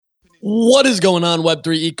What is going on,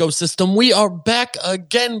 Web3 ecosystem? We are back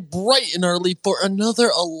again bright and early for another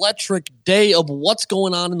electric day of what's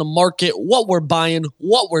going on in the market, what we're buying,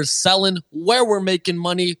 what we're selling, where we're making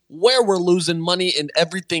money, where we're losing money, and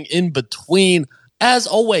everything in between. As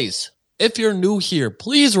always, if you're new here,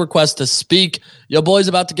 please request to speak. Your boy's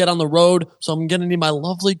about to get on the road, so I'm going to need my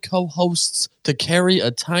lovely co-hosts to carry a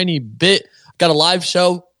tiny bit. Got a live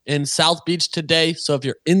show in South Beach today, so if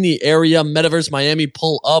you're in the area, Metaverse Miami,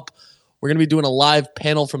 pull up. We're going to be doing a live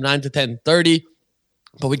panel from 9 to 10:30,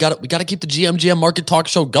 but we got to keep the GMGM Market Talk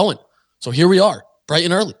Show going. So here we are, bright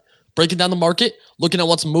and early, breaking down the market, looking at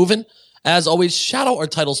what's moving. As always, shout out our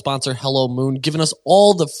title sponsor, Hello Moon, giving us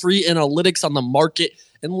all the free analytics on the market.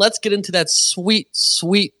 And let's get into that sweet,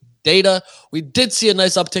 sweet data. We did see a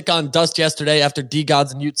nice uptick on Dust yesterday after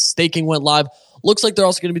DeGods and Utes staking went live. Looks like they're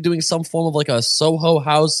also going to be doing some form of like a Soho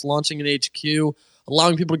house, launching an HQ,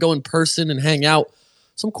 allowing people to go in person and hang out.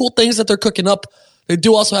 Some cool things that they're cooking up. They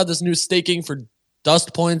do also have this new staking for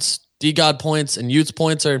Dust points, DeGod points, and Utes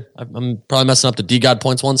points. Or I'm probably messing up the DeGod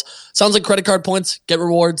points ones. Sounds like credit card points, get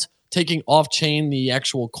rewards, taking off-chain the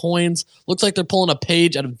actual coins. Looks like they're pulling a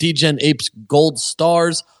page out of Degen Apes Gold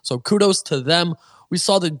Stars. So kudos to them. We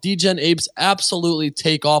saw the Degen Apes absolutely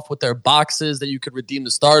take off with their boxes that you could redeem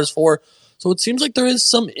the stars for. So it seems like there is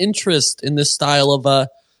some interest in this style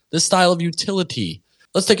of utility.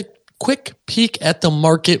 Let's take a quick peek at the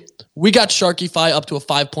market. We got Sharkify up to a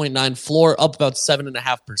 5.9 floor, up about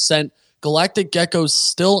 7.5%. Galactic Gecko's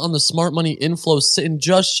still on the smart money inflow, sitting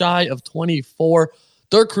just shy of 24.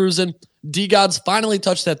 They're cruising. DeGods finally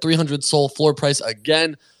touched that 300 SOL floor price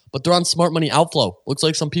again, but they're on smart money outflow. Looks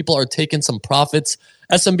like some people are taking some profits.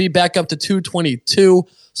 SMB back up to 222.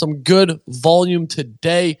 Some good volume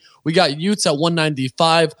today. We got Utes at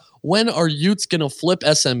 195. When are Utes going to flip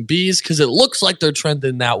SMBs? Because it looks like they're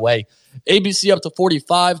trending that way. ABC up to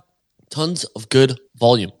 45. Tons of good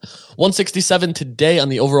volume. 167 today on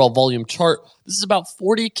the overall volume chart. This is about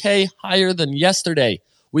 40K higher than yesterday.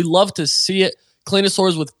 We love to see it.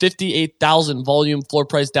 Claynosaurs with 58,000 volume. Floor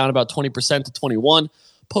price down about 20% to 21.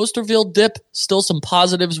 Post-reveal dip, still some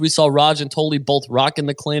positives. We saw Raj and Toli both rocking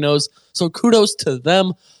the Claynos. So kudos to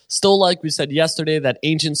them. Still, like we said yesterday, that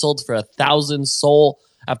Ancient sold for 1,000 SOL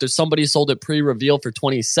after somebody sold it pre-reveal for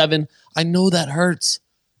 27. I know that hurts.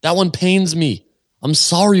 That one pains me. I'm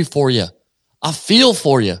sorry for you. I feel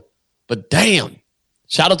for you. But damn.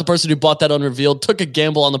 Shout out the person who bought that unrevealed, took a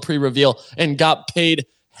gamble on the pre-reveal, and got paid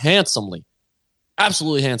handsomely.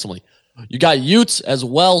 Absolutely handsomely. You got Utes as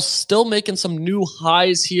well, still making some new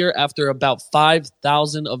highs here after about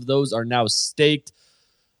 5,000 of those are now staked.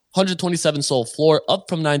 127 SOL floor, up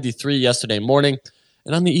from 93 yesterday morning.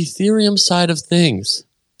 And on the Ethereum side of things,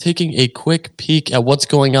 taking a quick peek at what's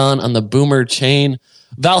going on the Boomer chain.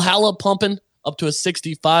 Valhalla pumping up to a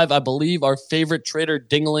 65. I believe our favorite trader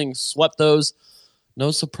Dingling swept those.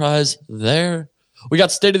 No surprise there. We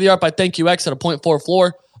got State of the Art by ThankYouX at a 0.4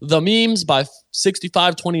 floor. The Memes by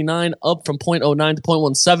 65.29, up from 0.09 to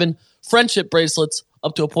 0.17. Friendship Bracelets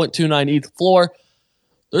up to a 0.29 ETH floor.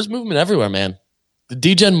 There's movement everywhere, man. The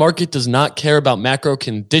DGen market does not care about macro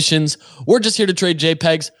conditions. We're just here to trade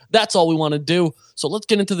JPEGs. That's all we want to do. So let's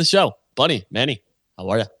get into the show. Buddy, Manny, how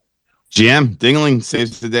are you? GM, Dingling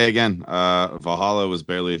saves the day again. Valhalla was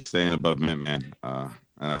barely staying above mint, man. And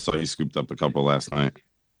I saw he scooped up a couple last night.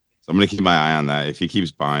 So I'm going to keep my eye on that. If he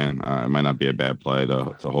keeps buying, it might not be a bad play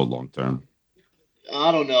to hold long term.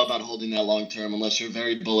 I don't know about holding that long term unless you're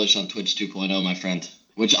very bullish on Twitch 2.0, my friend,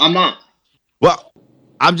 which I'm not. Well,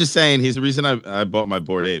 I'm just saying he's the reason I bought my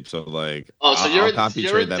Bored Ape. So, like, so I'll copy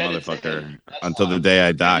trade that motherfucker until the day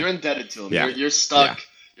I die. You're indebted to him. Yeah. You're stuck. Yeah.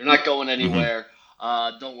 You're not going anywhere.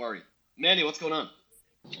 Don't worry. Manny, what's going on?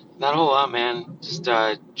 Not a whole lot, man. Just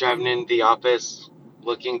driving into the office,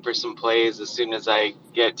 looking for some plays as soon as I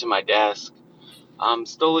get to my desk. I'm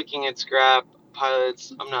still looking at scrap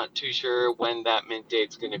pilots. I'm not too sure when that mint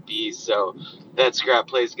date's going to be, so that scrap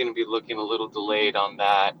play is going to be looking a little delayed on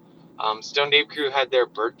that. Stoned Ape Crew had their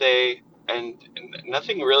birthday, and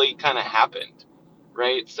nothing really kind of happened,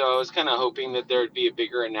 right? So I was kind of hoping that there would be a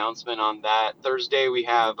bigger announcement on that. Thursday we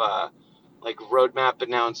have like roadmap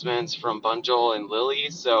announcements from Bungle and Lily,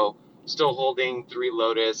 so still holding 3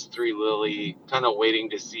 Lotus, 3 Lily, kind of waiting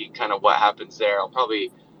to see kind of what happens there. I'll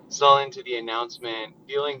probably sell into the announcement,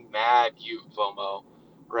 feeling mad FOMO,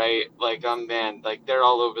 right? Like, man, like they're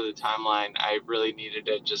all over the timeline. I really needed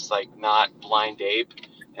to just like not blind ape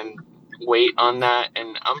and wait on that.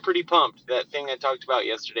 And I'm pretty pumped. That thing I talked about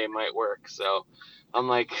yesterday might work. So I'm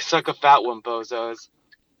like, suck a fat one, bozos.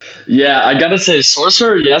 Yeah, I gotta say,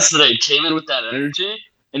 Sorcerer yesterday came in with that energy,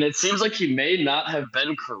 and it seems like he may not have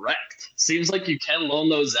been correct. Seems like you can loan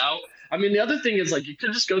those out. I mean, the other thing is like you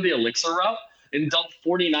could just go the Elixir route and dump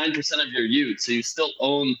 49% of your ute, so you still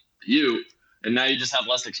own the ute, and now you just have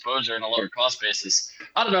less exposure and a lower cost basis.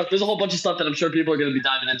 I don't know. There's a whole bunch of stuff that I'm sure people are going to be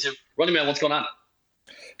diving into. Running Man, what's going on?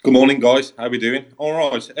 Good morning, guys. How we doing? All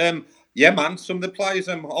right. Yeah, man. Some of the players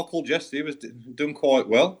I called yesterday was doing quite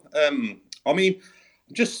well. I mean,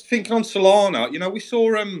 just thinking on Solana, we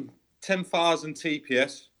saw 10,000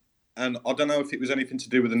 TPS, and I don't know if it was anything to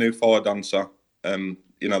do with the new Fire Dancer.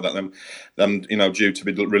 That them due to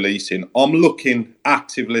be releasing. I'm looking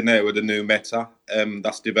actively now at a new meta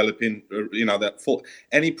that's developing.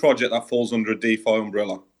 Any project that falls under a DeFi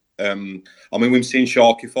umbrella. I mean, we've seen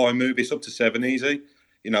Sharkify move. It's up to 7 easy.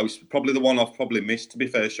 It's probably the one I've probably missed, to be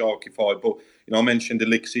fair, Sharkify. But, I mentioned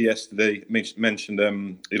Elixir yesterday, mentioned,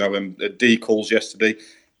 decalls yesterday.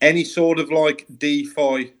 Any sort of like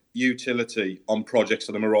DeFi utility on projects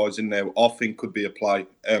that are arising now, I think could be a play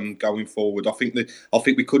going forward. I think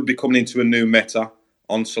we could be coming into a new meta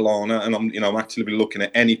on Solana, and I'm actively looking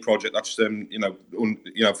at any project that's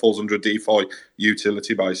falls under a DeFi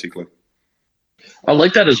utility, basically. I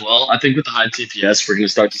like that as well. I think with the high TPS, we're going to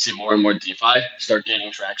start to see more and more DeFi start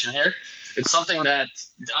gaining traction here. It's something that,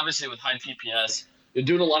 obviously, with high TPS, you're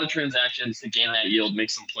doing a lot of transactions to gain that yield, make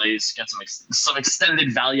some plays, get some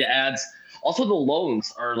extended value adds. Also, the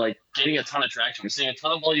loans are like gaining a ton of traction. We're seeing a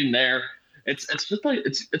ton of volume there. It's just like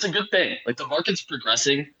it's a good thing. Like the market's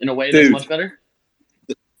progressing in a way that's much better.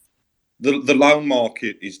 The loan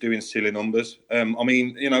market is doing silly numbers. I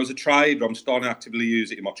mean, as a trader, I'm starting to actively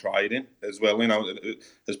use it in my trading as well.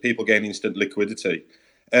 As people gain instant liquidity.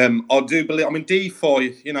 I do believe. I mean,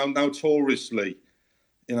 DeFi. Notoriously,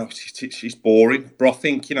 it's boring. But I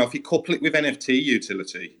think if you couple it with NFT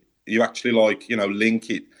utility, you actually link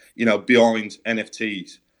it. Behind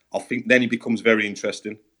NFTs, I think then it becomes very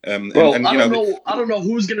interesting. I don't know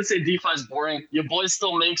who's gonna say DeFi is boring. Your boy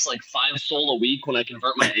still makes like 5 SOL a week when I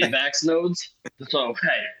convert my AVAX nodes. So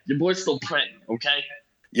hey, your boy's still printing, okay?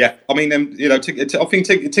 Yeah, I mean, I think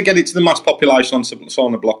to get it to the mass population on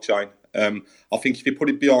the blockchain, I think if you put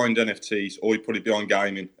it behind NFTs or you put it behind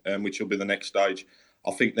gaming, which will be the next stage, I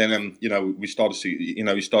think then we start to see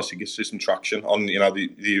get some traction on the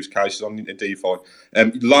use cases on DeFi.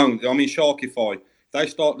 Sharkify, if they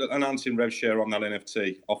start announcing rev share on that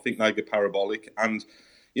NFT, I think they'd be parabolic. And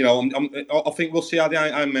I think we'll see how the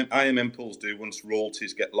AMM pools do once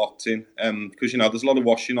royalties get locked in. Because there's a lot of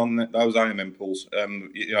washing on those AMM pools.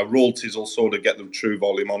 Royalties will sort of get the true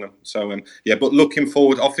volume on them. So but looking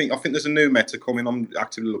forward, I think there's a new meta coming. I'm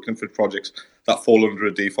actively looking for projects that fall under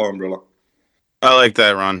a DeFi umbrella. I like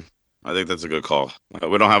that, Ron. I think that's a good call.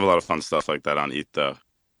 We don't have a lot of fun stuff like that on ETH, though.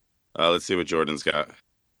 Let's see what Jordan's got.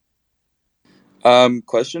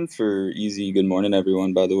 Question for Easy. Good morning,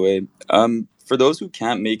 everyone, by the way. For those who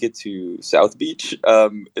can't make it to South Beach,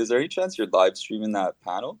 is there any chance you're live streaming that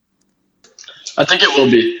panel? I think it will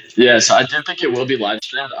be. Yes, I do think it will be live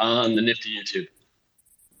streamed on the Nifty YouTube.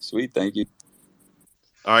 Sweet, thank you.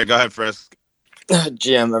 All right, go ahead, Frisk.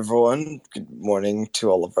 GM, everyone. Good morning to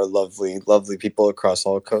all of our lovely, lovely people across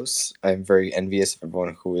all coasts. I'm very envious of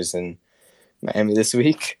everyone who is in Miami this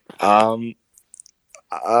week. What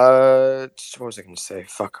was I going to say?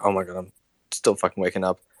 Fuck. Oh my God, I'm still fucking waking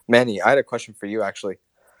up. Manny, I had a question for you, actually.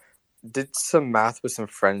 Did some math with some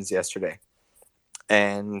friends yesterday.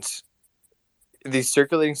 And the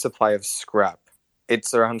circulating supply of scrap,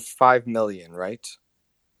 it's around 5 million, right?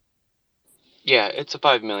 Yeah, it's a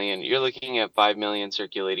 5 million. You're looking at 5 million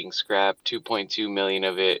circulating scrap. 2.2 million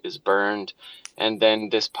of it is burned. And then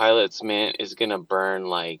this pilot's mint is going to burn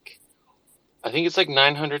I think it's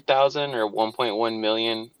 900,000 or 1.1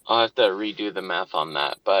 million. I'll have to redo the math on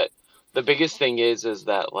that. But the biggest thing is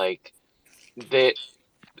that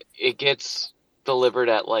it gets delivered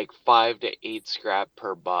at 5 to 8 scrap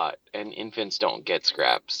per bot, and infants don't get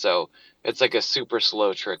scrap. So it's a super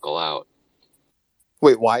slow trickle out.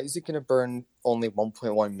 Wait, why is it going to burn only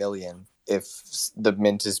 1.1 million if the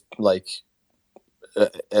mint is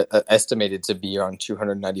estimated to be around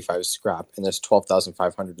 295 scrap and there's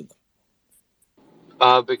 12,500 of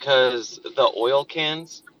them? Because the oil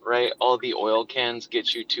cans, right? All the oil cans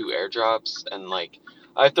get you 2 airdrops, and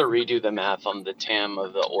I have to redo the math on the TAM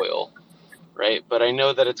of the oil, right? But I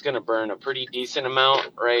know that it's going to burn a pretty decent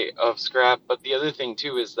amount, right, of scrap. But the other thing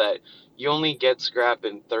too is that you only get scrap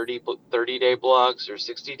in 30-day blocks or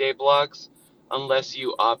 60-day blocks unless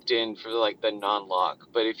you opt in for the non-lock.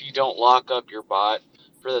 But if you don't lock up your bot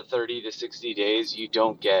for the 30 to 60 days, you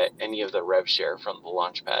don't get any of the rev share from the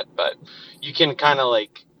Launchpad. But you can kind of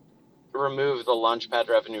remove the Launchpad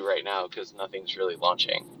revenue right now because nothing's really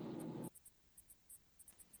launching.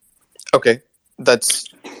 Okay,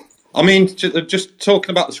 that's I mean, just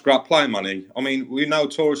talking about the scrap play money. I mean, we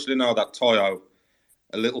notoriously know that Toyo,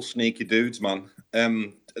 a little sneaky dudes, man.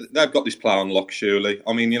 They've got this play on lock, surely.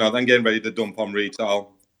 I mean, then getting ready to dump on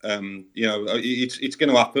retail. It's going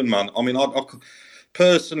to happen, man. I mean, I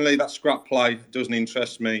personally, that scrap play doesn't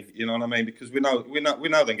interest me. You know what I mean? Because we know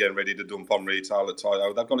them getting ready to dump on retail at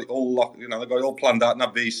Toyo. They've got it all locked. They've got it all planned out in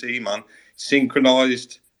that VC, man.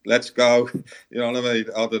 Synchronized. Let's go. You know what I mean?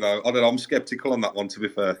 I don't know. I'm skeptical on that one, to be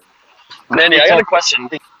fair. Manny, I got a question.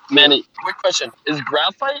 Manny, quick question. Is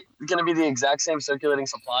graphite going to be the exact same circulating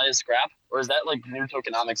supply as scrap? Or is that like new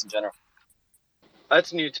tokenomics in general?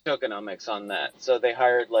 That's new tokenomics on that. So they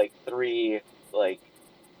hired like 3 like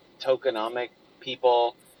tokenomic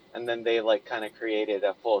people, and then they like kind of created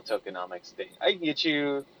a full tokenomics thing. I can get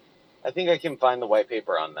you, I think I can find the white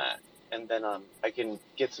paper on that, and then I can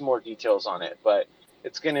get some more details on it. But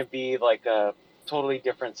it's going to be like a totally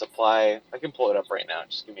different supply. I can pull it up right now.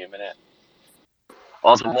 Just give me a minute.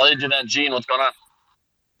 Awesome. While you do that, Gene, what's going on?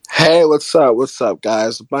 Hey, what's up? What's up,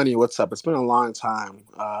 guys? Bunny, what's up? It's been a long time.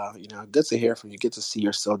 Good to hear from you. Good to see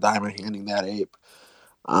you're still diamond handing that ape.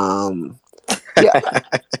 Yeah,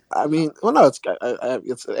 I mean, well, no,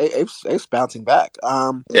 it's apes bouncing back.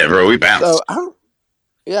 Yeah, bro, we bounced. So,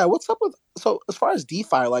 what's up with? So as far as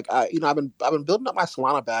DeFi, like I've been building up my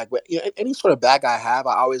Solana bag, but any sort of bag I have,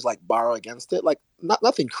 I always like borrow against it. Like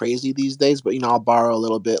nothing crazy these days, but I'll borrow a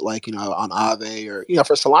little bit, like on Aave or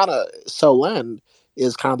for Solana, Solend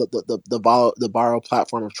is kind of the borrow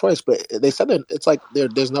platform of choice. But they said that it's like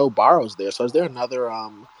there's no borrows there. So is there another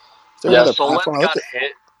another platform?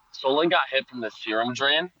 Solend got hit from the Serum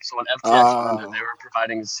drain. So when FTX funded, they were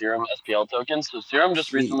providing Serum SPL tokens. So Serum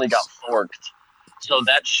just recently got forked. So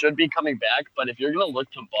that should be coming back. But if you're going to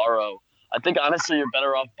look to borrow, I think honestly you're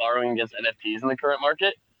better off borrowing against NFTs in the current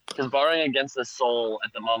market, because borrowing against the Sol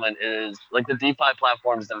at the moment is like the DeFi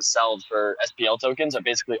platforms themselves for SPL tokens are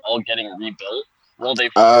basically all getting rebuilt. Well,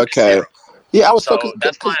 they okay. Yeah, I was so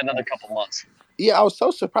that's probably another couple months. Yeah, I was so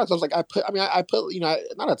surprised. I was like, I put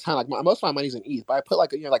not a ton, like most of my money's in ETH, but I put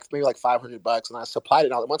maybe like $500, and I supplied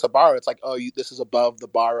it. And once I borrow, it's like, this is above the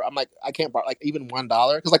borrow. I'm like, I can't borrow like even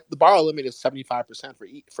 $1 because like the borrow limit is 75%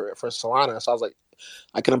 for Solana. So I was like,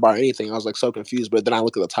 I couldn't borrow anything. I was like so confused. But then I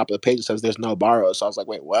look at the top of the page, it says there's no borrow. So I was like,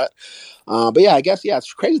 wait, what? But yeah, I guess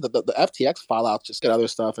it's crazy that the FTX fallout just get other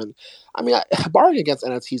stuff. And I mean, borrowing against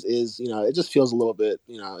NFTs is it just feels a little bit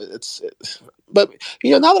but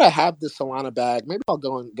now that I have this Solana bag, maybe I'll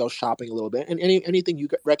go shopping a little bit. And anything you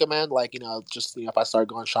recommend, like just if I start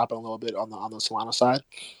going shopping a little bit on the Solana side.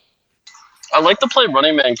 I like to play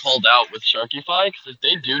Running Man Called Out with Sharkify, because if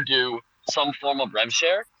they do some form of rev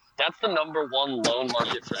share, that's the number one loan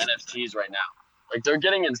market for NFTs right now. Like they're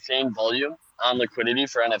getting insane volume on liquidity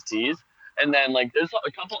for NFTs. And then like there's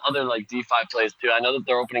a couple other like DeFi plays too. I know that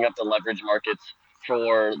they're opening up the leverage markets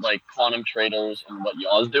for like quantum traders and what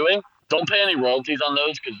y'all is doing. Don't pay any royalties on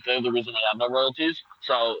those because they're the reason they have no royalties,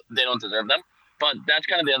 so they don't deserve them. But that's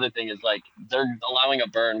kind of the other thing is like they're allowing a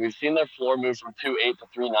burn. We've seen their floor move from 2.8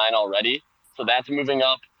 to 3.9 already, so that's moving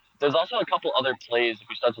up. There's also a couple other plays if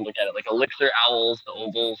we start to look at it, like Elixir Owls, the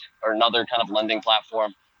Ovals, or another kind of lending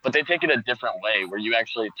platform, but they take it a different way where you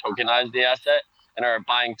actually tokenize the asset and are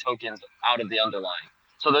buying tokens out of the underlying.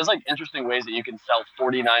 So there's like interesting ways that you can sell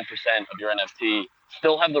 49% of your NFT,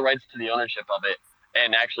 still have the rights to the ownership of it,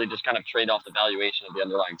 and actually just kind of trade off the valuation of the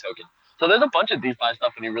underlying token. So there's a bunch of DeFi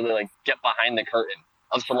stuff when you really like get behind the curtain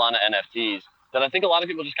of Solana NFTs that I think a lot of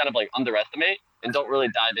people just kind of like underestimate and don't really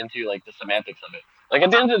dive into like the semantics of it. Like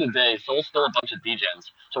at the end of the day, Sol's still a bunch of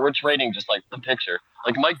degens. So we're trading just like the picture.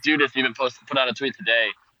 Like Mike Dudas even put out a tweet today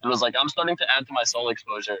and was like, I'm starting to add to my Sol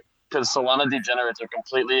exposure because Solana degenerates are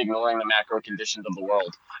completely ignoring the macro conditions of the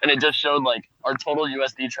world. And it just showed like our total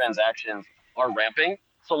USD transactions are ramping.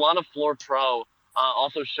 Solana Floor Pro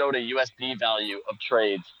also showed a USD value of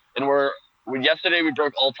trades. And yesterday we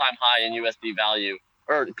broke all-time high in USD value.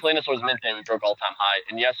 Or Kalinosaur's mint day, we broke all-time high.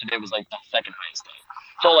 And yesterday was like the second highest day.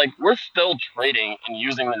 So like we're still trading and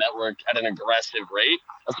using the network at an aggressive rate,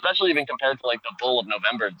 especially even compared to like the bull of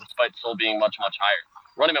November, despite Sol being much, much higher.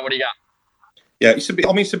 Running Man, what do you got? Yeah, it's a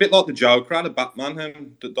bit like the Joker out of Batman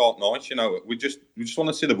and the Dark Knight. We just want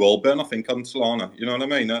to see the world burn, I think, on Solana. You know what I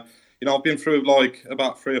mean? I've been through like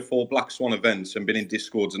about 3 or 4 Black Swan events and been in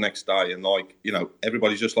Discords the next day, and like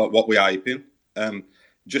everybody's just like, what we aping?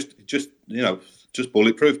 Just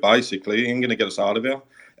bulletproof basically. Ain't gonna get us out of here.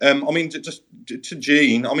 Just to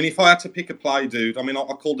Gene. I mean, if I had to pick a play, dude. I mean, I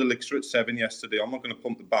called Elixir at 7 yesterday. I'm not going to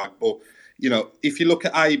pump the bag, but if you look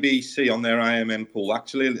at ABC on their AMM pool,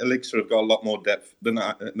 actually Elixir have got a lot more depth than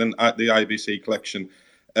the ABC collection.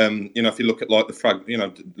 If you look at like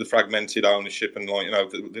the fragmented ownership and like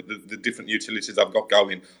the different utilities I've got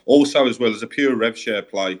going, also as well as a pure rev share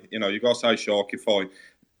play, you got to say Sharkify.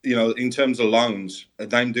 In terms of loans,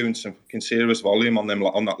 they're doing some serious volume on them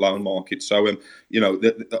on that loan market. So,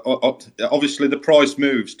 obviously the price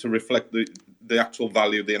moves to reflect the actual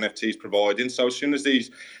value the NFTs providing. So as soon as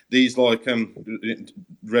these like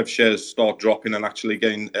rev shares start dropping and actually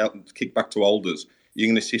getting kicked back to holders, you're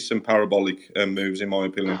going to see some parabolic moves, in my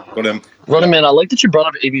opinion. But Runnerman, I like that you brought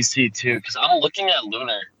up ABC too, because I'm looking at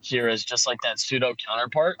Lunar here as just like that pseudo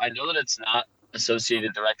counterpart. I know that it's not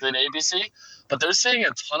associated directly to ABC, but they're seeing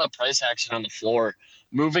a ton of price action on the floor,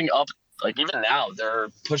 moving up. Like even now, they're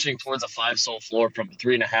pushing towards a 5 SOL floor from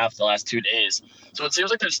 3.5 the last 2 days. So it seems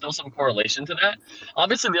like there's still some correlation to that.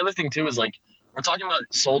 Obviously, the other thing too is like we're talking about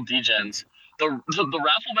sold degens. The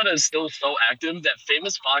raffle meta is still so active that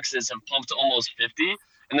famous foxes have pumped to almost 50,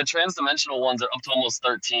 and the transdimensional ones are up to almost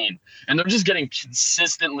 13, and they're just getting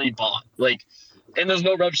consistently bought. And there's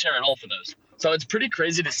no rev share at all for those. So it's pretty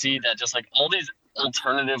crazy to see that just like all these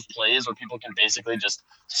alternative plays where people can basically just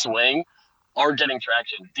swing are getting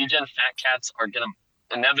traction. Degen Fat Cats are going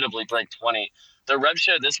to inevitably break 20. Their rev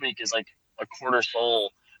share this week is like a quarter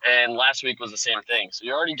SOL, and last week was the same thing. So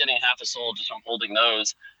you're already getting half a SOL just from holding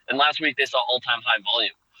those. And last week they saw all-time high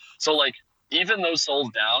volume. So like even those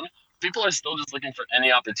SOLs down, people are still just looking for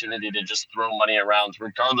any opportunity to just throw money around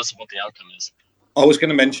regardless of what the outcome is. I was going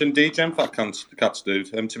to mention Degen Fat Cats,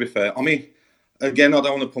 dude. To be fair, I mean, again, I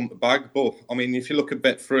don't want to pump the bag, but I mean, if you look at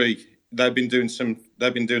Bet3, they've been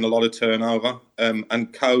doing a lot of turnover,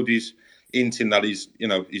 and Cody's hinting that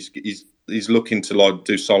he's looking to like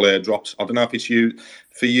do sol airdrops. I don't know if it's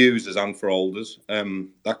for users and for holders.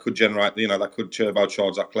 That could generate, that could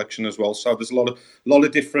turbocharge that collection as well. So there's a lot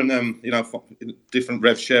of different, different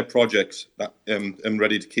rev share projects that are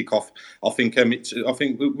ready to kick off. I think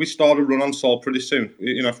we start a run on sol pretty soon.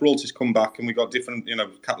 If royalties come back and we got different,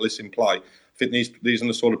 catalysts in play, I think these are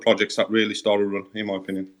the sort of projects that really start a run, in my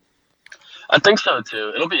opinion. I think so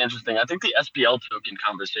too. It'll be interesting. I think the SPL token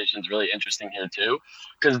conversation is really interesting here too,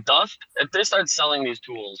 because Dust, if they start selling these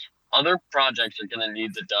tools, other projects are going to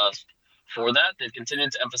need the Dust for that. They've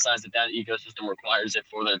continued to emphasize that ecosystem requires it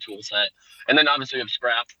for their tool set. And then obviously we have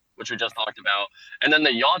Scrap, which we just talked about. And then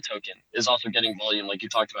the Yaw token is also getting volume, like you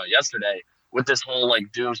talked about yesterday, with this whole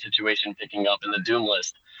like Doom situation picking up in the Doom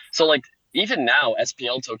list. So like even now,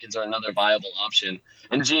 SPL tokens are another viable option.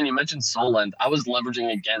 And Gene, you mentioned Solend. I was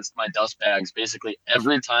leveraging against my dust bags basically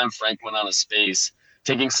every time Frank went on a space,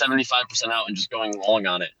 taking 75% out and just going long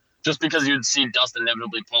on it. Just because you'd see dust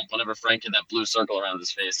inevitably pump whenever Frank had that blue circle around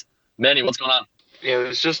his face. Manny, what's going on? Yeah, it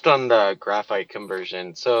was just on the graphite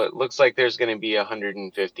conversion. So it looks like there's going to be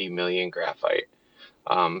 150 million graphite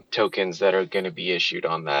tokens that are going to be issued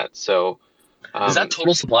on that. So is that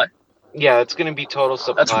total supply? Yeah, it's going to be total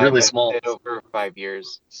supply. That's really small. Over 5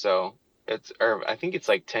 years. So I think it's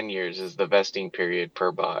like 10 years is the vesting period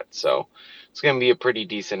per bot. So it's going to be a pretty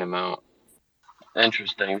decent amount.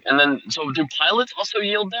 Interesting. And then, so do pilots also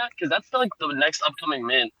yield that? Because that's like the next upcoming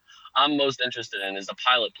mint I'm most interested in is the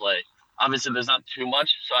pilot play. Obviously, there's not too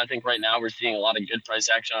much. So I think right now we're seeing a lot of good price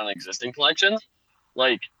action on existing collections.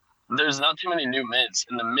 Like, there's not too many new mints.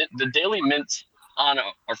 And the daily mints on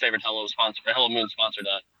our favorite Hello Moon sponsored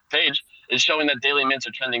page is showing that daily mints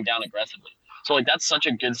are trending down aggressively. So like that's such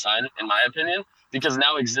a good sign in my opinion, because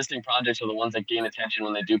now existing projects are the ones that gain attention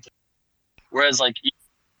when they do. Whereas like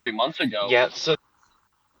 3 months ago. Yeah. So.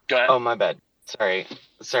 Go ahead. Oh, my bad. Sorry.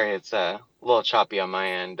 It's a little choppy on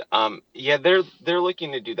my end. Yeah, they're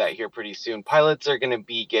looking to do that here pretty soon. Pilots are going to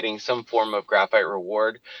be getting some form of graphite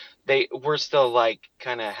reward. We're still like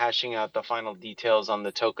kind of hashing out the final details on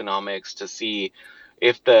the tokenomics to see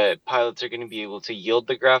if the pilots are going to be able to yield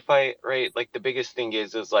the graphite, right? Like the biggest thing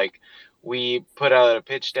is like we put out a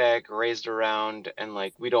pitch deck, raised around, and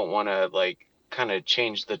like we don't want to like kind of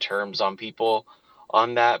change the terms on people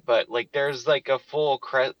on that, but like there's like a full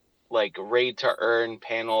like raid to earn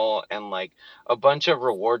panel and like a bunch of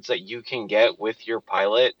rewards that you can get with your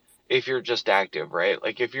pilot if you're just active, right?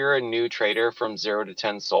 Like if you're a new trader from 0 to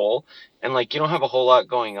 10 SOL and like you don't have a whole lot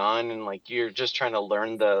going on and like you're just trying to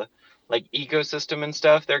learn the like ecosystem and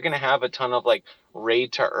stuff, they're going to have a ton of like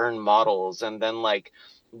raid to earn models and then like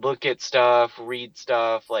look at stuff, read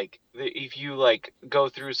stuff. Like if you like go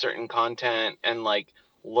through certain content and like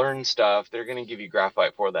learn stuff, they're going to give you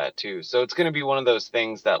graphite for that too. So it's going to be one of those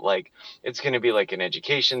things that like it's going to be like an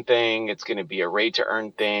education thing, it's going to be a raid to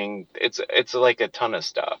earn thing. It's like a ton of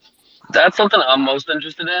stuff. That's something I'm most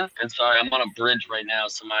interested in. And sorry, I'm on a bridge right now,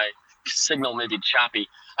 so my signal may be choppy.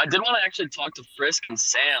 I did want to actually talk to Frisk and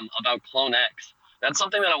Sam about Clone X, That's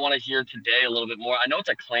something that I want to hear today a little bit more. I know it's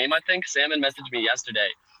a claim, I think. Salmon messaged me yesterday,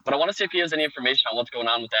 but I want to see if he has any information on what's going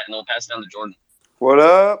on with that, and then we'll pass it down to Jordan. What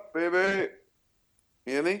up, baby?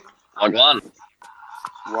 You hear me? Wagwan.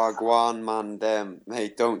 Wagwan Mandem.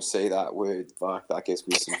 Hey, don't say that word. Fuck, that gives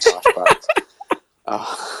me some flashbacks.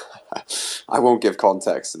 I won't give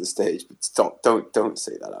context to the stage, but don't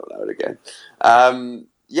say that out loud again.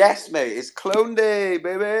 Yes, mate, it's Clone Day,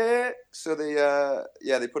 baby. So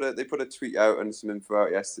they put a tweet out and some info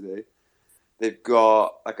out yesterday. They've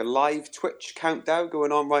got like a live Twitch countdown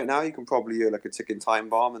going on right now. You can probably hear like a ticking time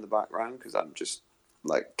bomb in the background because I'm just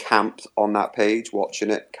like camped on that page watching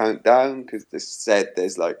it count down because they said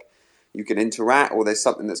there's like you can interact or there's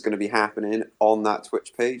something that's going to be happening on that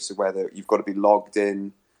Twitch page. So whether you've got to be logged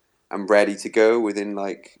in and ready to go within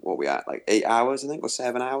like what we at like 8 hours I think or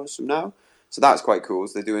 7 hours from now. So that's quite cool.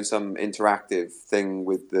 So they're doing some interactive thing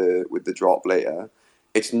with the drop later.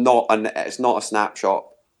 It's not a snapshot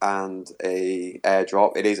and a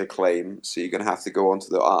airdrop. It is a claim. So you're going to have to go onto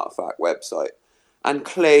the Artifact website and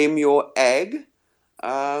claim your egg.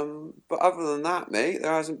 But other than that, mate,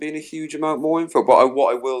 there hasn't been a huge amount more info. But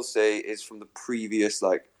what I will say is from the previous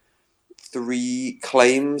like 3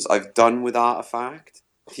 claims I've done with Artifact,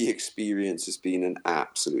 the experience has been an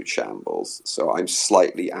absolute shambles. So I'm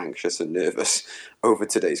slightly anxious and nervous over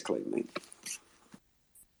today's claim, mate.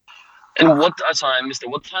 And what? Sorry, I missed it.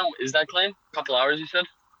 What time is that claim? A couple hours, you said?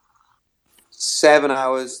 7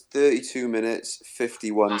 hours, 32 minutes,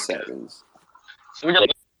 51 seconds. So we got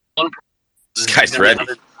one. This guy's ready.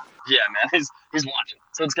 Yeah, man, he's watching.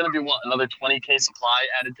 So it's gonna be what, another 20K supply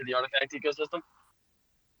added to the Artifact ecosystem?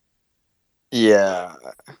 Yeah.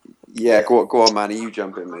 Yeah, go on, Manny. You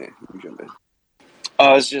jump in, mate. You jump in.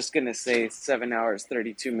 I was just going to say 7 hours,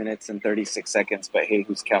 32 minutes, and 36 seconds, but hey,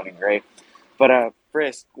 who's counting, right? But,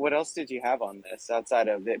 Frisk, what else did you have on this outside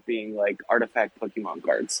of it being, like, Artifact Pokemon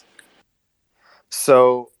cards?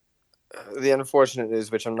 So, the unfortunate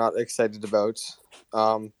news, which I'm not excited about,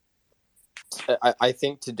 I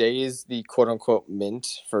think today is the quote-unquote mint,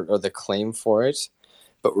 or the claim for it,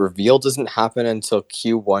 but reveal doesn't happen until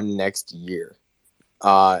Q1 next year.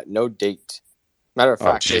 No date. Matter of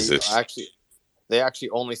fact, they actually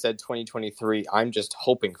only said 2023. I'm just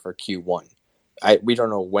hoping for Q1. We don't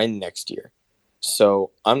know when next year.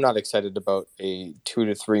 So I'm not excited about a 2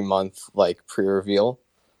 to 3 month like pre-reveal.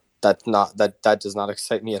 That does not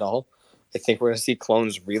excite me at all. I think we're gonna see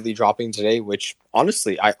clones really dropping today, which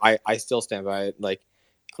honestly I still stand by it. Like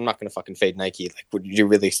I'm not gonna fucking fade Nike. Like would you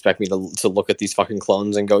really expect me to look at these fucking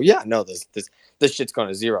clones and go, yeah, no, this shit's going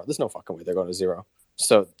to zero. There's no fucking way they're going to zero.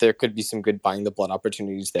 So there could be some good buying the blood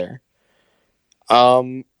opportunities there.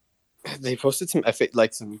 They posted some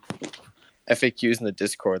FAQs in the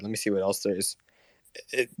Discord. Let me see what else there is.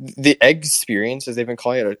 The egg experience, as they've been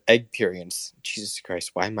calling it, or egg experience. Jesus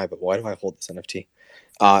Christ, why do I hold this NFT?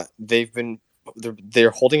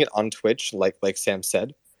 They're holding it on Twitch, like Sam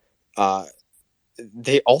said.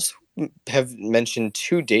 They also have mentioned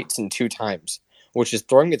 2 dates and 2 times, which is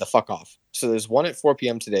throwing me the fuck off. So there's one at 4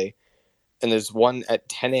 p.m. today, and there's one at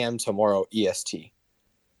 10 a.m. tomorrow EST.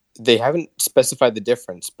 They haven't specified the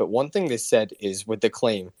difference, but one thing they said is with the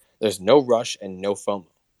claim, there's no rush and no FOMO.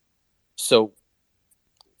 So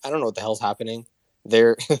I don't know what the hell's happening.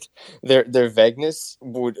 Their vagueness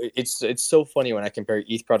it's so funny when I compare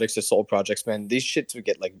ETH projects to Sol projects, man. These shits would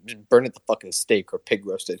get like burned at the fucking stake or pig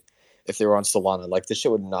roasted if they were on Solana. Like this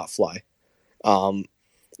shit would not fly.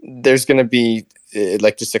 There's gonna be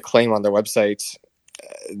like just a claim on their website.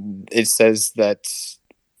 It says that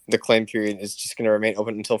the claim period is just going to remain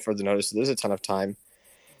open until further notice. So there's a ton of time.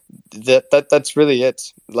 That's really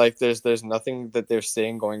it. Like there's nothing that they're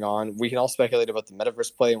saying going on. We can all speculate about the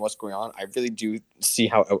metaverse play and what's going on. I really do see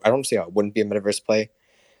how I don't see how it wouldn't be a metaverse play.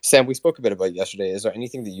 Sam, we spoke a bit about it yesterday. Is there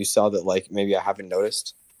anything that you saw that like maybe I haven't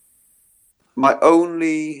noticed? My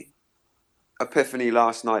only epiphany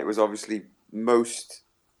last night was obviously most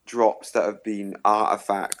drops that have been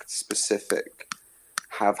Artifact specific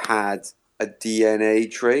have had a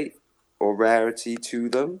DNA trait or rarity to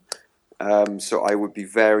them. So I would be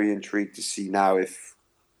very intrigued to see now if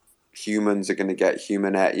humans are going to get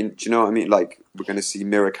human egg. Do you know what I mean? Like we're going to see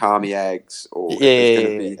Murakami eggs, or there's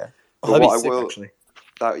going to be. Oh, that'd be sick, actually.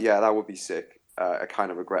 That would be sick. I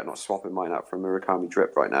kind of regret not swapping mine out for a Murakami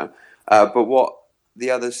drip right now. But what the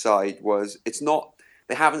other side was, it's not.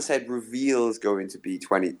 They haven't said reveal is going to be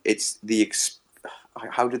 20. It's the.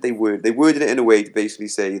 How did they word? They worded it in a way to basically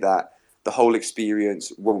say that the whole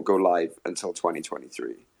experience won't go live until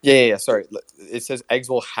 2023. Yeah. Sorry, it says eggs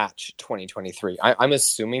will hatch 2023. I'm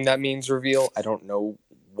assuming that means reveal. I don't know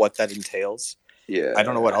what that entails. Yeah, I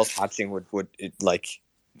don't know what else hatching would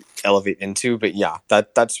elevate into. But yeah,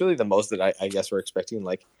 that's really the most that I guess we're expecting.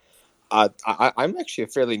 Like, I'm actually a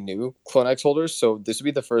fairly new CloneX holder, so this would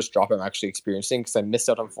be the first drop I'm actually experiencing because I missed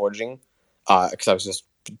out on foraging because I was just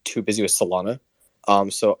too busy with Solana.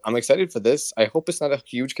 So I'm excited for this. I hope it's not a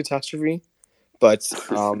huge catastrophe, but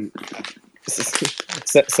Sam,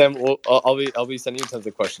 I'll be sending you tons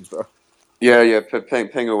of questions, bro. Yeah,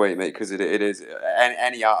 ping away, mate, because it is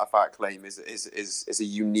any artifact claim is a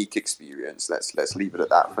unique experience. Let's leave it at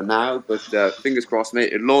that for now. But fingers crossed,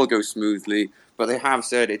 mate. It'll all go smoothly. But they have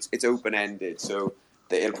said it's open ended, so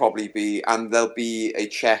it'll probably be, and there'll be a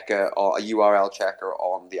checker or a URL checker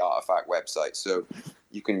on the artifact website, so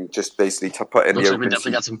you can just basically put in Looks the like we open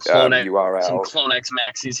definitely got some CloneX URL. some CloneX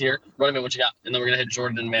maxis here. Run a minute, what you got, and then we're gonna hit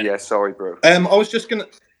Jordan and Manny. Yeah, sorry, bro. I was just gonna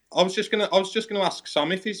ask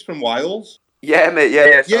Sam if he's from Wales. Yeah, mate.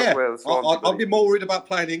 Yeah. Yeah. Wales, I'll be more worried about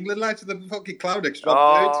playing England later than fucking CloudX.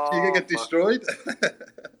 Oh, You're gonna get destroyed.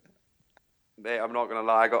 Mate, I'm not gonna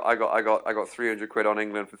lie. I got 300 quid on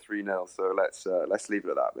England for 3-0. So let's leave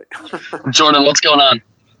it at that, mate. Jordan, what's going on?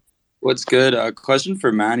 What's good? Question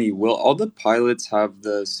for Manny. Will all the pilots have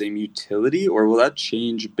the same utility, or will that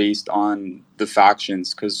change based on the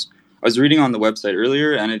factions? Because I was reading on the website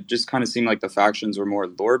earlier, and it just kind of seemed like the factions were more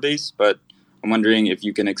lore-based, but I'm wondering if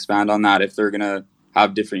you can expand on that, if they're going to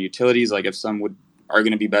have different utilities, like if some are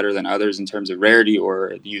going to be better than others in terms of rarity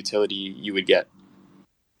or the utility you would get.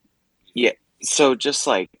 Yeah. So just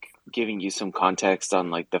like giving you some context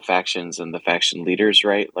on like the factions and the faction leaders,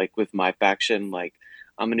 right? Like with my faction, like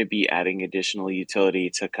I'm going to be adding additional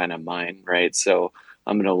utility to kind of mine, right? So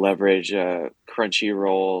I'm going to leverage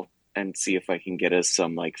Crunchyroll and see if I can get us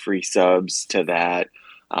some like free subs to that.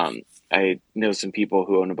 I know some people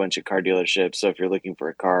who own a bunch of car dealerships, so if you're looking for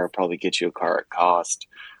a car, I'll probably get you a car at cost,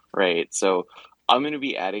 right? So I'm going to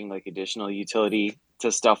be adding like additional utility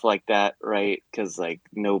to stuff like that, right? Because like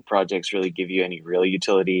no projects really give you any real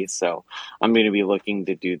utility, so I'm going to be looking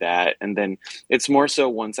to do that. And then it's more so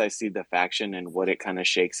once I see the faction and what it kind of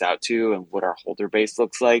shakes out to and what our holder base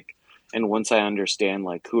looks like, and once I understand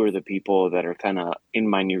like who are the people that are kind of in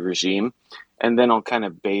my new regime, and then I'll kind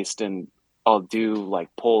of I'll do like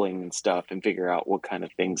polling and stuff and figure out what kind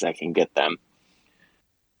of things I can get them.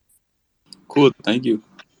 Cool, thank you.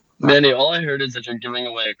 Manny, all I heard is that you're giving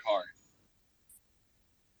away a car.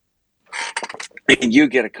 And you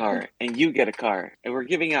get a car, and you get a car, and we're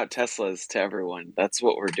giving out Teslas to everyone. That's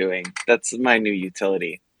what we're doing. That's my new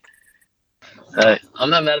utility. I'm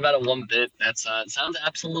not mad about it one bit. It sounds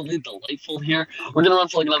absolutely delightful here. We're going to run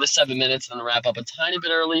for like another 7 minutes and then wrap up a tiny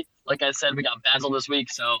bit early. Like I said, we got Basil this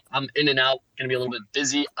week, so I'm in and out. Going to be a little bit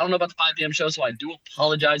busy. I don't know about the 5 p.m. show, so I do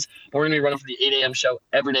apologize. But we're going to be running for the 8 a.m. show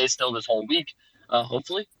every day still this whole week.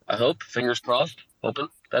 Hopefully, I hope, fingers crossed, hoping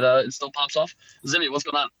that it still pops off. Zimmy, what's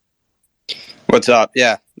going on? What's up?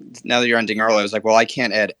 Yeah, now that you're ending early, I was like, well, I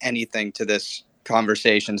can't add anything to this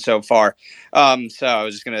conversation so far. So I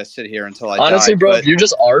was just going to sit here until I Honestly, died, bro, but... if you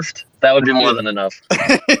just arfed, that would be more than enough.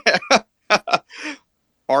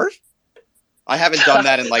 Arf? I haven't done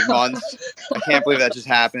that in like months. I can't believe that just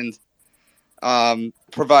happened.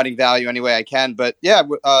 Providing value any way I can. But yeah,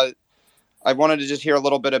 I wanted to just hear a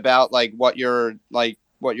little bit about like what your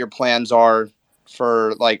plans are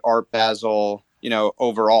for like Art Basel,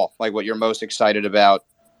 overall, like what you're most excited about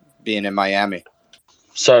being in Miami.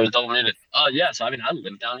 Sorry, don't read it. Yeah, so I mean, I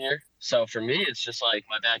live down here. So for me, it's just like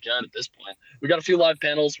my backyard at this point. We got a few live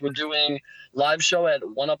panels. We're doing live show at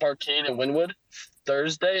One Up Arcade in Wynwood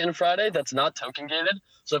Thursday and Friday. That's not token gated.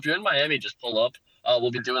 So if you're in Miami, just pull up. We'll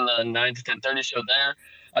be doing the 9 to 10:30 show there.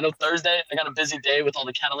 I know Thursday, I got a busy day with all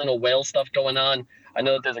the Catalina whale stuff going on. I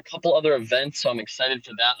know that there's a couple other events, so I'm excited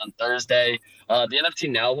for that on Thursday. The NFT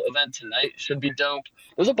Now event tonight should be dope.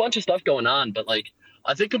 There's a bunch of stuff going on, but like,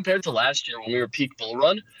 I think compared to last year when we were peak bull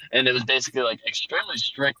run and it was basically like extremely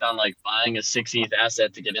strict on like buying a 16th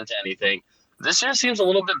asset to get into anything, this year seems a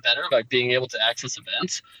little bit better about being able to access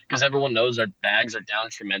events because everyone knows our bags are down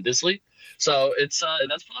tremendously. So it's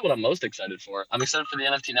that's probably what I'm most excited for. I'm excited for the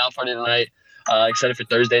NFT Now party tonight. Excited for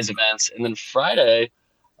Thursday's events, and then Friday,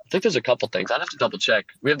 I think there's a couple things. I'd have to double check.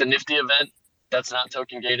 We have the Nifty event that's not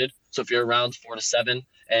token gated. So if you're around 4 to 7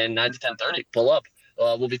 and 9 to 10:30, pull up.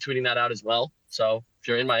 We'll be tweeting that out as well. So if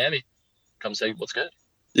you're in Miami, come say what's good.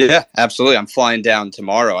 Yeah, absolutely. I'm flying down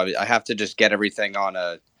tomorrow. I have to just get everything on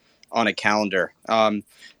a calendar.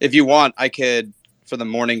 If you want, I could, for the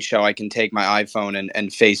morning show, I can take my iPhone and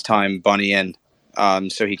FaceTime Bunny in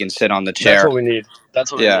so he can sit on the chair. That's what we need.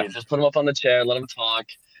 That's what we need. Just put him up on the chair, let him talk.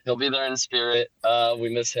 He'll be there in spirit. We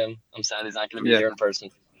miss him. I'm sad he's not going to be here in person.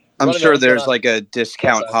 I'm Running Man, sure what's going there's on? like a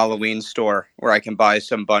discount Sorry. Halloween store where I can buy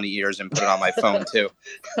some bunny ears and put it on my phone too.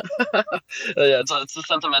 Yeah, it's a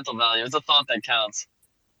sentimental value. It's a thought that counts.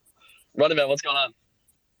 Running Man, what's going on?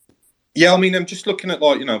 Yeah, I mean, I'm just looking at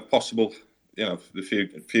possible,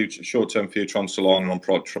 the future, short-term future on Solana on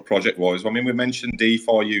project-wise. I mean, we mentioned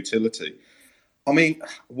DeFi utility. I mean,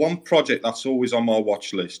 one project that's always on my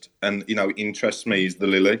watch list and interests me is the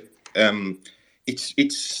Lily.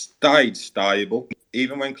 It's stayed stable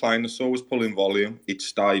even when Kleinasor was pulling volume. It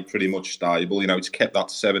stayed pretty much stable. It's kept that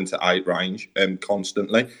 7 to 8 range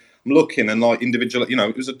constantly. I'm looking and individual.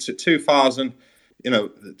 It was a 2,000.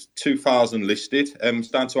 2,000 listed. It's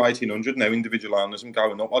down to 1,800 now. Individual owners and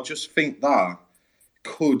going up. I just think that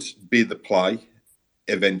could be the play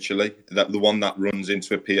eventually. That the one that runs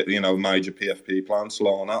into a major PFP plan,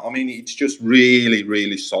 Solana. I mean, it's just really,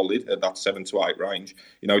 really solid at that 7 to 8 range.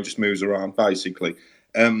 It just moves around basically.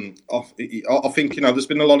 I think there's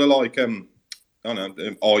been a lot of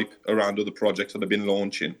hype around other projects that have been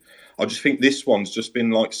launching. I just think this one's just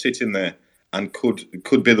been sitting there and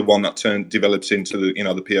could be the one that develops into the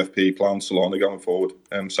the PFP plan Solana going forward.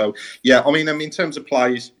 So yeah, I mean in terms of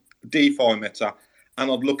plays, DeFi meta,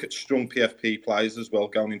 and I'd look at strong PFP plays as well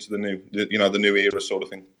going into the new era sort of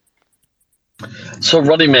thing. So,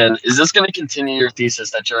 Running Man, is this going to continue your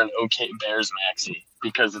thesis that you're an OK Bears maxi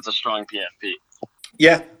because it's a strong PFP?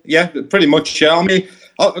 Yeah, pretty much. Yeah, I mean,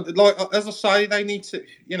 as I say, they need to,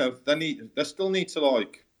 they still need to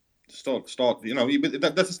start.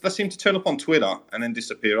 They seem to turn up on Twitter and then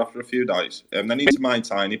disappear after a few days. They need to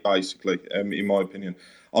maintain it, basically, in my opinion.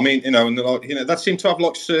 I mean, that seem to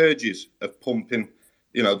have surges of pumping,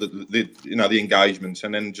 the engagements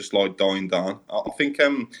and then just dying down. I think,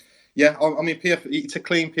 yeah, I mean, it's a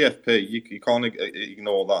clean PFP. You can't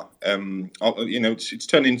ignore that. It's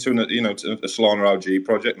turned into a Solana OG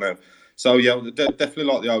project now. So yeah, definitely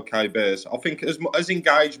like the OK Bears. I think as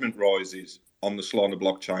engagement rises on the Solana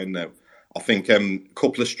blockchain now, I think a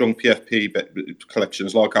couple of strong PFP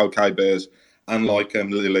collections like OK Bears and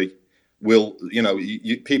Lily will,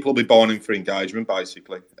 people will be buying them for engagement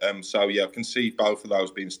basically. So yeah, I can see both of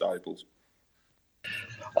those being staples.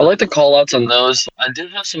 I like the call outs on those. I do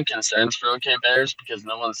have some concerns for OK Bears because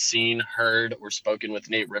no one's seen, heard, or spoken with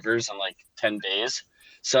Nate Rivers in 10 days.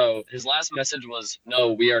 So his last message was,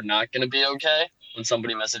 "No, we are not going to be okay," when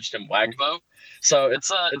somebody messaged him Wagbo. So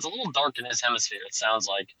it's a little dark in his hemisphere, it sounds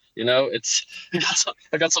like.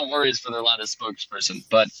 I got some worries for their latest spokesperson.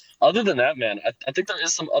 But other than that, man, I think there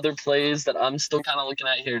is some other plays that I'm still kind of looking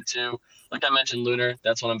at here too. Like I mentioned, Lunar,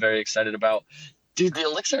 that's what I'm very excited about. Dude, the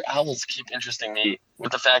Elixir Owls keep interesting me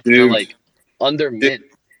with the fact that they're under mid.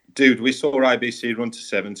 Dude, we saw IBC run to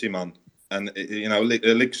 70, man. And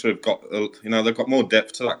Elixir have got, they've got more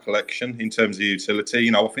depth to that collection in terms of utility.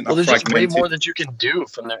 I think there's just way more that you can do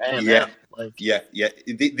from their AMM. Yeah.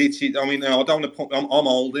 I mean, I don't want to put. I'm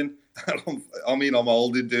holding. I mean, I'm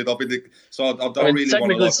holding, dude. I don't really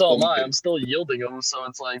technically want to. So am I. I'm still yielding them. So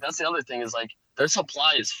it's that's the other thing is their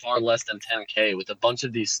supply is far less than 10K, with a bunch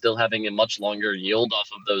of these still having a much longer yield off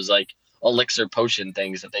of those Elixir potion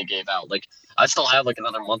things that they gave out. I still have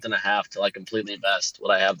another month and a half till I completely vest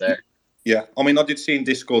what I have there. Yeah, I mean, I did see in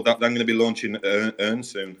Discord that they're going to be launching Earn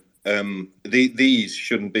soon. These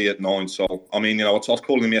shouldn't be at 9 Sol. I mean, I was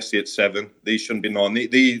calling them yesterday at 7. These shouldn't be 9.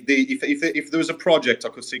 If there was a project I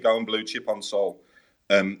could see going blue chip on Sol,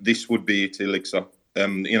 this would be it, Elixir.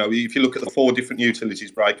 If you look at the 4 different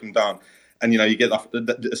utilities, break them down, and you get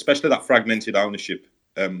that, especially that fragmented ownership.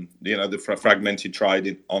 The fragmented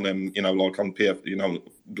trading on on PF,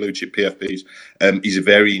 blue chip PFPs is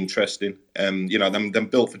very interesting. Them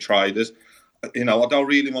built for traders. I don't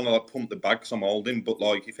really want to pump the bag because I'm holding, but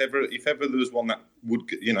if ever there was one that would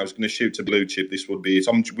is going to shoot to blue chip, this would be it.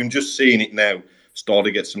 I'm just seeing it now start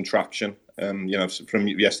to get some traction. From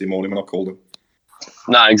yesterday morning when I called them.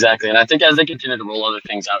 No, exactly. And I think as they continue to roll other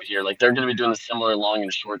things out here, they're going to be doing a similar long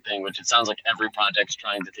and short thing, which it sounds like every project's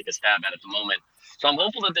trying to take a stab at the moment. So I'm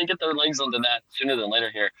hopeful that they get their legs under that sooner than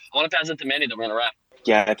later here. I want to pass it to Manny, then we're going to wrap.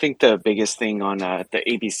 Yeah, I think the biggest thing on the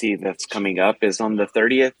ABC that's coming up is on the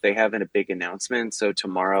 30th, they have a big announcement. So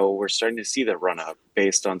tomorrow we're starting to see the run-up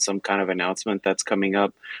based on some kind of announcement that's coming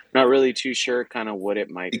up. Not really too sure kind of what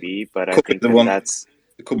it might be, but I think that's...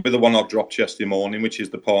 It could be the one I dropped yesterday morning, which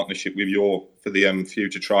is the partnership with for the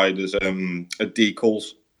future traders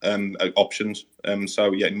decals options.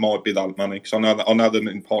 So yeah, it might be that, Manny, because I know them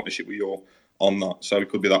in partnership with on that. So it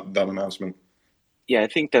could be that announcement. Yeah, I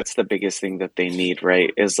think that's the biggest thing that they need,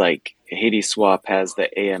 right? Is Hades Swap has the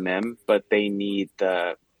AMM, but they need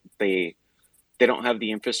the they don't have the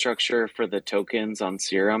infrastructure for the tokens on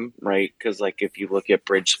Serum, right? Because like if you look at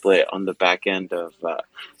Bridge Split on the back end of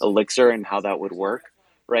Elixir and how that would work,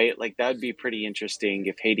 right? Like that would be pretty interesting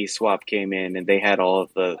if Hades Swap came in and they had all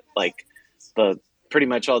of the pretty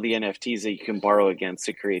much all the NFTs that you can borrow against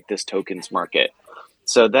to create this tokens market.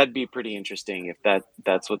 So that'd be pretty interesting if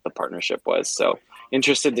that's what the partnership was. So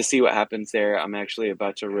interested to see what happens there. I'm actually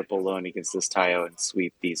about to rip alone against this Tayo and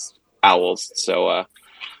sweep these owls. So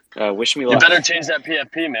wish me You luck. better change that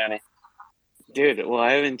PFP, Manny. Dude, well,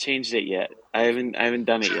 I haven't changed it yet. I haven't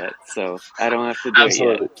done it yet, so I don't have to do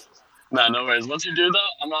Absolutely. it yet. No worries. Once you do, though,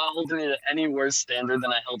 I'm not holding it at any worse standard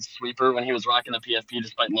than I held Sweeper when he was rocking the PFP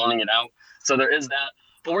despite loaning it out. So there is that.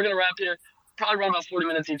 But we're going to wrap here. Probably run about 40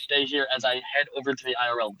 minutes each day here as I head over to the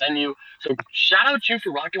IRL venue. So shout out to you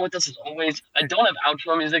for rocking with us as always. I don't have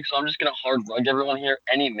outro music, so I'm just going to hard rug everyone here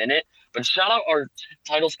any minute. But shout out our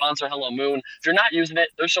title sponsor, Hello Moon. If you're not using it,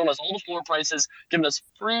 they're showing us all the floor prices, giving us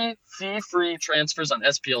free fee-free transfers on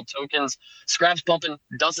SPL tokens. Scraps pumping,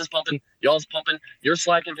 Dust is pumping, y'all's pumping. You're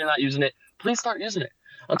slacking if you're not using it. Please start using it.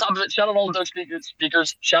 On top of it, shout out all the Doug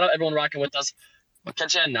speakers. Shout out everyone rocking with us. I'll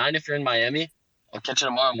catch you at 9 if you're in Miami. I'll catch you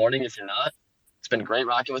tomorrow morning if you're not. It's been great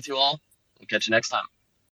rocking with you all. We'll catch you next time.